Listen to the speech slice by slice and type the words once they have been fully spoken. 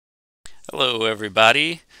Hello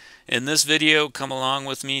everybody. In this video, come along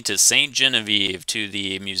with me to St. Genevieve to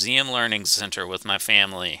the Museum Learning Center with my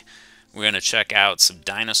family. We're going to check out some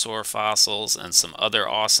dinosaur fossils and some other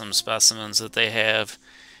awesome specimens that they have.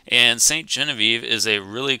 And St. Genevieve is a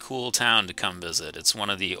really cool town to come visit. It's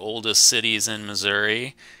one of the oldest cities in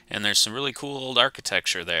Missouri, and there's some really cool old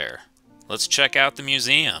architecture there. Let's check out the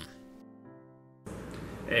museum.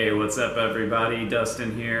 Hey, what's up everybody?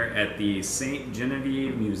 Dustin here at the St.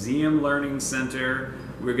 Genevieve Museum Learning Center.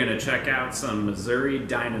 We're going to check out some Missouri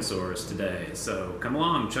dinosaurs today. So come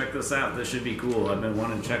along, check this out. This should be cool. I've been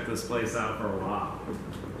wanting to check this place out for a while.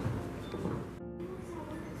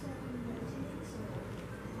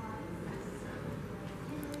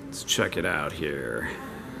 Let's check it out here.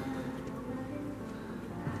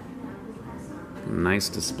 Nice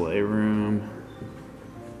display room.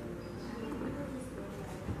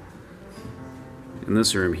 In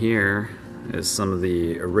this room here is some of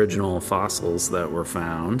the original fossils that were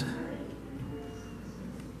found.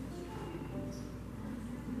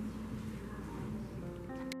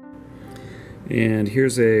 And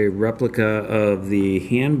here's a replica of the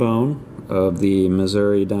hand bone of the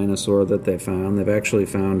Missouri dinosaur that they found. They've actually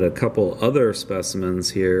found a couple other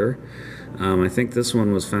specimens here. I think this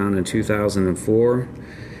one was found in 2004.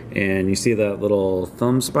 And you see that little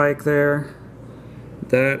thumb spike there?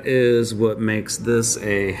 That is what makes this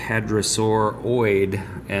a hadrosauroid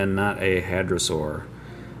and not a hadrosaur.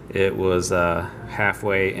 It was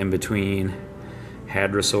halfway in between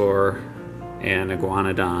hadrosaur and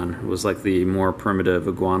iguanodon. It was like the more primitive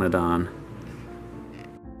iguanodon.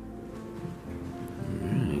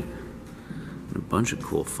 Alright. A bunch of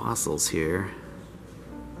cool fossils here.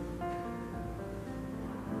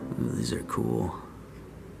 Ooh, these are cool.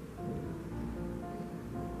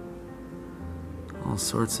 All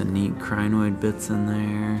sorts of neat crinoid bits in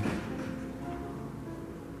there.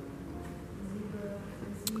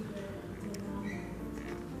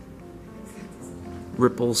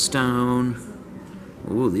 Ripple stone.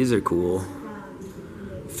 Ooh, these are cool.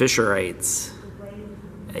 Fisherites.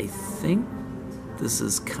 I think this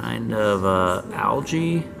is kind of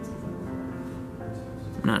algae.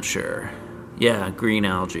 I'm not sure. Yeah, green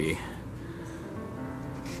algae.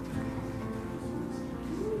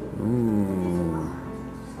 Ooh.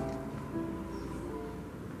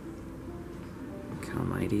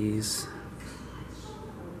 Calamites.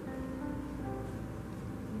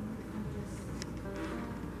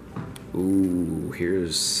 Ooh,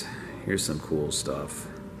 here's some cool stuff.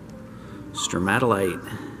 Stromatolite.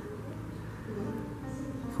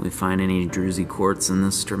 Can we find any druzy quartz in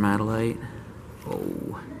this stromatolite?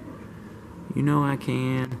 Oh, you know I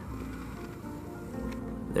can.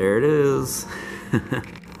 There it is.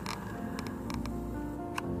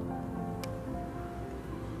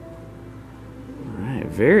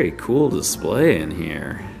 Very cool display in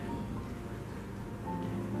here.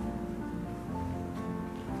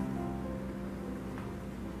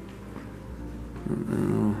 I don't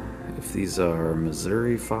know if these are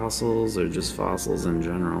Missouri fossils or just fossils in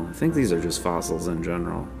general. I think these are just fossils in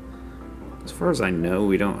general. As far as I know,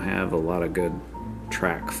 we don't have a lot of good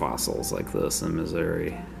track fossils like this in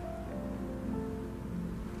Missouri.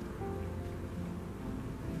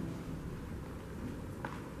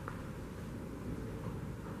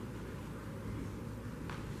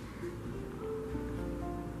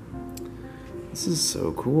 This is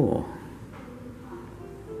so cool.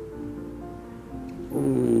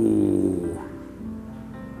 Ooh.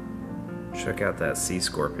 Check out that sea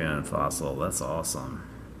scorpion fossil. That's awesome.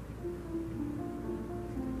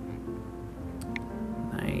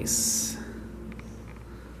 Nice.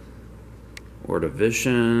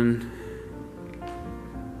 Ordovician.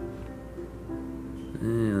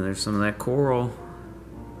 Yeah, there's some of that coral.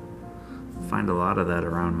 Find a lot of that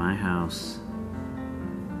around my house.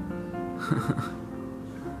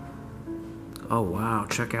 Oh wow,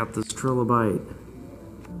 check out this trilobite.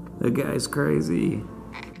 That guy's crazy.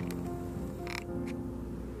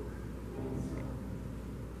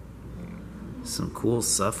 Some cool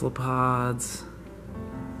cephalopods.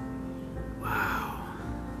 Wow.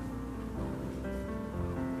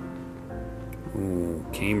 Ooh,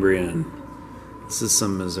 Cambrian. This is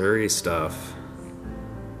some Missouri stuff.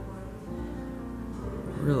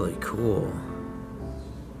 Really cool.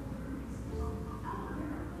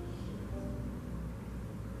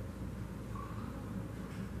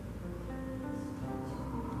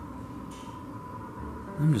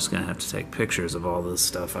 I'm just gonna have to take pictures of all this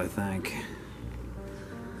stuff, I think.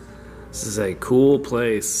 This is a cool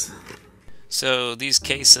place. So these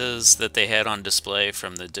cases that they had on display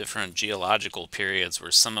from the different geological periods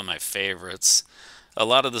were some of my favorites. A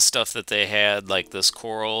lot of the stuff that they had, like this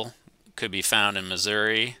coral, could be found in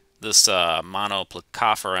Missouri. This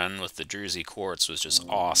monoplacophorans with the druzy quartz was just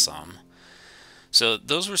awesome. So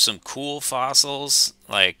those were some cool fossils.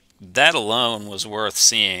 Like, that alone was worth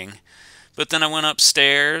seeing. But then I went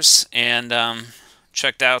upstairs and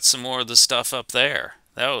checked out some more of the stuff up there.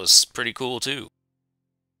 That was pretty cool too.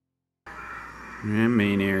 And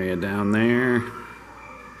main area down there.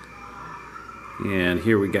 And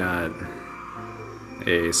here we got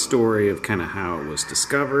a story of kind of how it was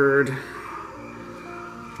discovered.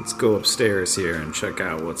 Let's go upstairs here and check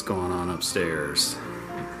out what's going on upstairs.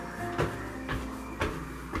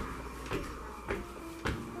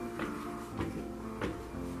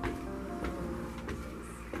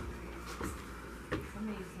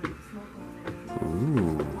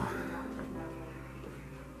 Ooh.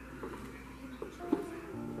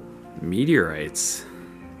 Meteorites.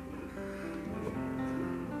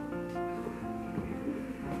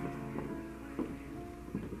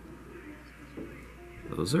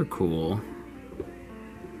 Those are cool.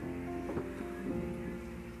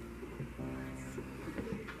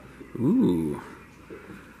 Ooh.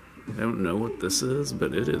 I don't know what this is,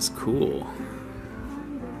 but it is cool.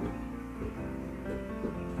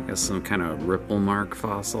 I guess some kind of ripple mark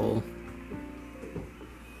fossil.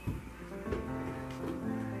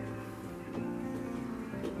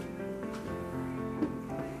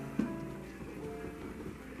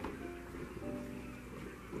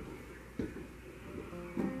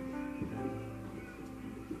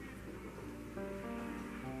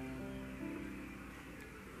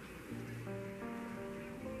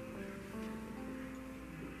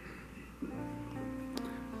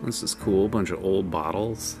 This is cool, bunch of old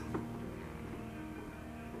bottles.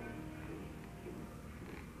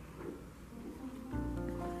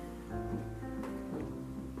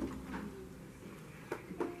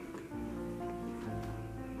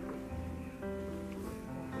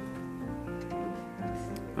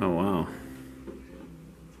 Oh wow.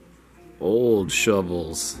 Old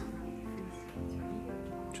shovels.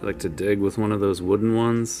 Would you like to dig with one of those wooden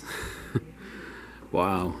ones?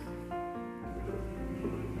 Wow.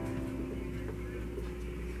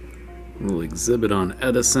 Little exhibit on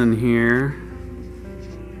Edison here.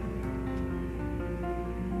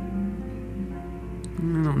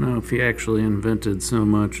 I don't know if he actually invented so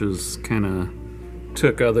much as kind of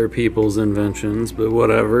took other people's inventions, but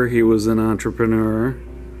whatever, he was an entrepreneur.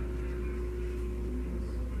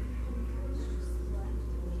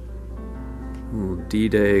 Little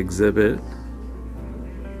D-Day exhibit.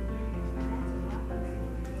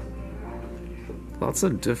 Lots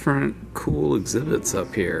of different cool exhibits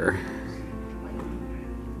up here.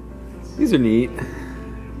 These are neat.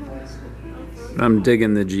 I'm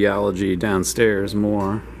digging the geology downstairs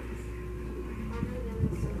more.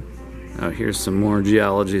 Oh, here's some more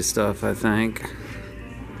geology stuff, I think.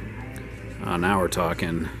 Oh, now we're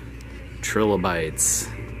talking trilobites.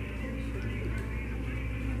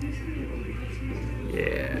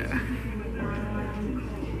 Yeah.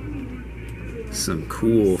 Some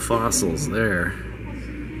cool fossils there.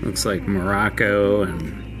 Looks like Morocco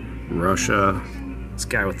and Russia. This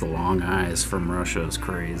guy with the long eyes from Russia is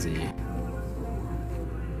crazy.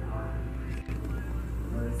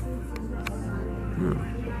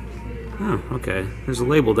 Oh, okay. There's a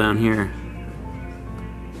label down here.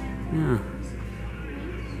 Yeah.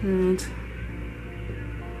 And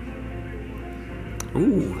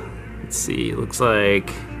ooh, let's see. Looks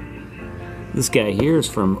like this guy here is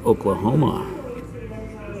from Oklahoma.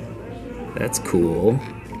 That's cool.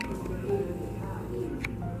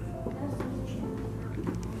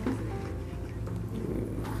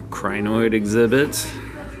 Crinoid exhibit.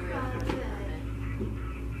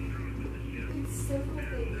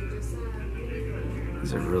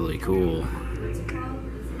 These are really cool.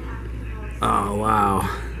 Oh, wow.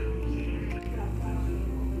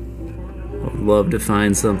 I'd love to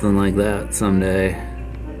find something like that someday.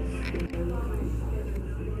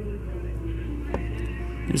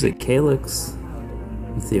 There's a calyx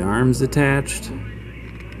with the arms attached.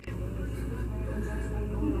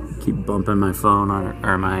 Keep bumping my phone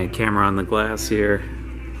or my camera on the glass here.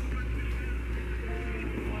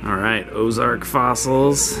 Alright, Ozark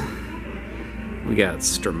fossils. We got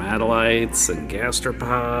stromatolites and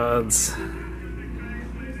gastropods.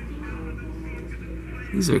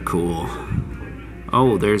 These are cool.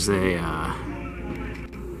 Oh, there's a,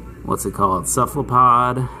 what's it called?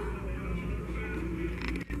 Cephalopod.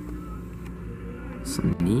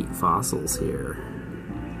 Some neat fossils here.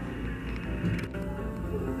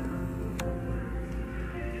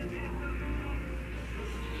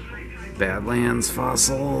 Badlands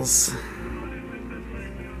fossils.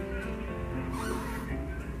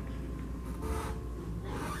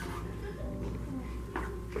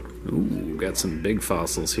 Ooh, got some big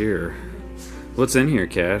fossils here. What's in here,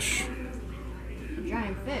 Cash? A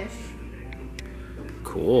giant fish.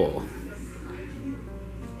 Cool.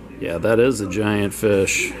 Yeah, that is a giant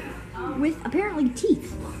fish. With apparently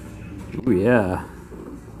teeth. Ooh, yeah.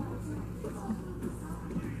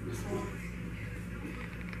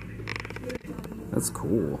 That's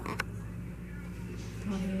cool. Oh,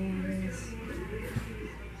 yeah, it is.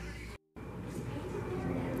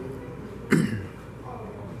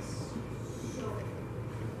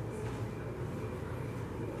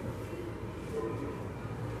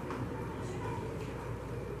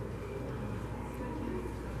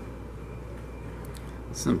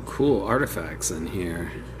 Some cool artifacts in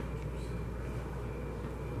here.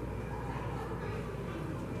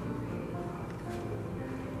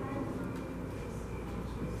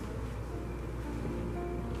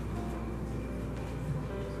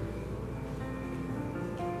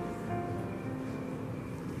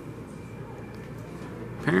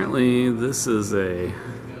 Apparently this is a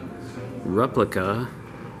replica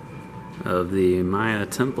of the Maya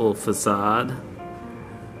temple facade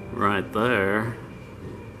right there.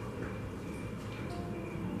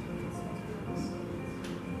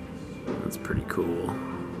 That's pretty cool.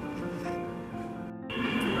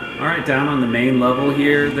 Alright, down on the main level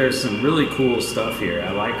here, there's some really cool stuff here.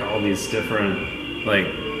 I like all these different like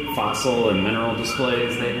fossil and mineral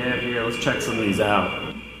displays they have here. Let's check some of these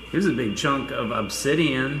out. Here's a big chunk of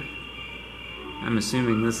obsidian. I'm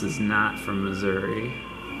assuming this is not from Missouri,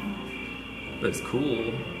 but it's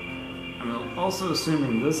cool. I'm also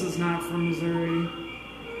assuming this is not from Missouri.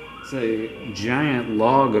 It's a giant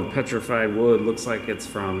log of petrified wood. Looks like it's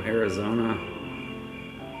from Arizona.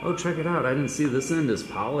 Oh, check it out. I didn't see this end is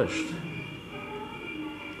polished.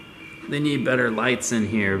 They need better lights in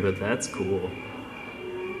here, but that's cool.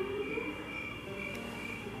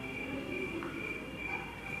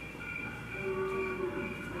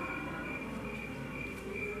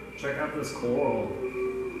 Check out this coral.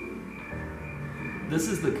 This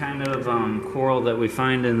is the kind of coral that we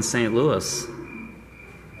find in St. Louis.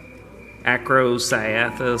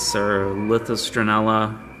 Acrocyathus or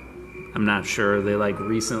Lithostranella. I'm not sure. They like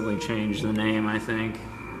recently changed the name, I think.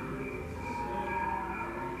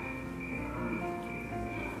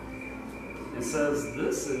 It says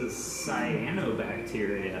this is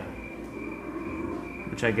cyanobacteria,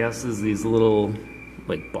 which I guess is these little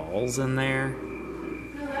like balls in there.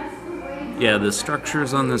 Yeah, the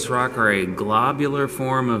structures on this rock are a globular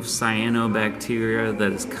form of cyanobacteria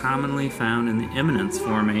that is commonly found in the Eminence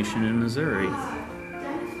Formation in Missouri.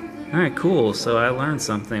 Alright, cool. So I learned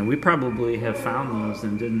something. We probably have found those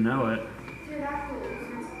and didn't know it.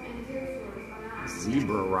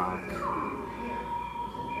 Zebra rock.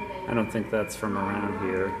 I don't think that's from around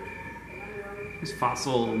here. There's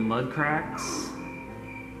fossil mud cracks.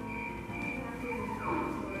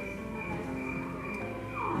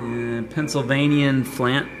 Pennsylvanian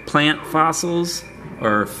plant fossils,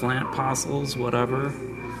 or flant fossils, whatever.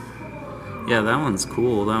 Yeah, that one's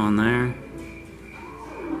cool, that one there.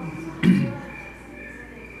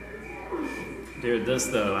 Dude, this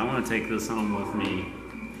though, I want to take this home with me.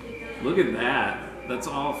 Look at that. That's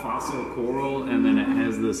all fossil coral, and then it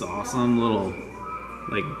has this awesome little,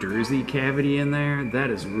 like, Jersey cavity in there. That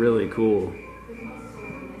is really cool.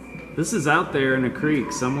 This is out there in a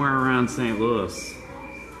creek somewhere around St. Louis.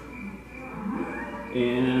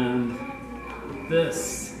 And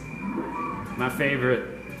this, my favorite,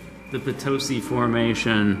 the Potosi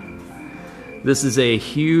Formation. This is a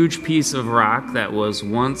huge piece of rock that was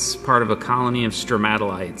once part of a colony of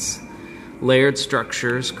stromatolites, layered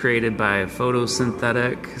structures created by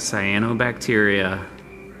photosynthetic cyanobacteria.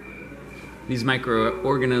 These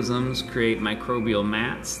microorganisms create microbial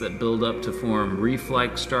mats that build up to form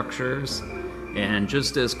reef-like structures. And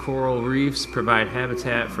just as coral reefs provide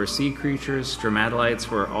habitat for sea creatures, stromatolites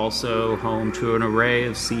were also home to an array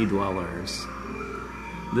of sea dwellers.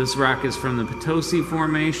 This rock is from the Potosi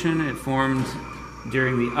Formation. It formed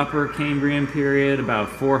during the Upper Cambrian period about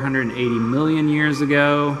 480 million years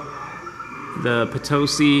ago. The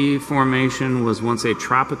Potosi Formation was once a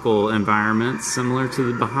tropical environment similar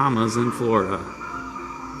to the Bahamas and Florida.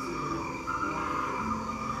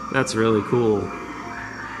 That's really cool.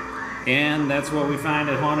 And that's what we find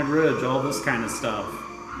at Haunted Ridge, all this kind of stuff.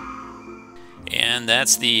 And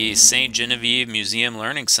that's the St. Genevieve Museum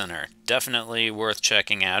Learning Center. Definitely worth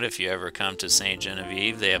checking out if you ever come to St.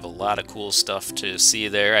 Genevieve. They have a lot of cool stuff to see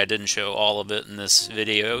there. I didn't show all of it in this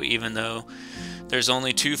video, even though there's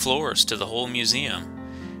only 2 floors to the whole museum.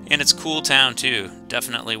 And it's a cool town too.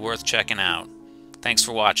 Definitely worth checking out. Thanks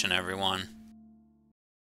for watching, everyone.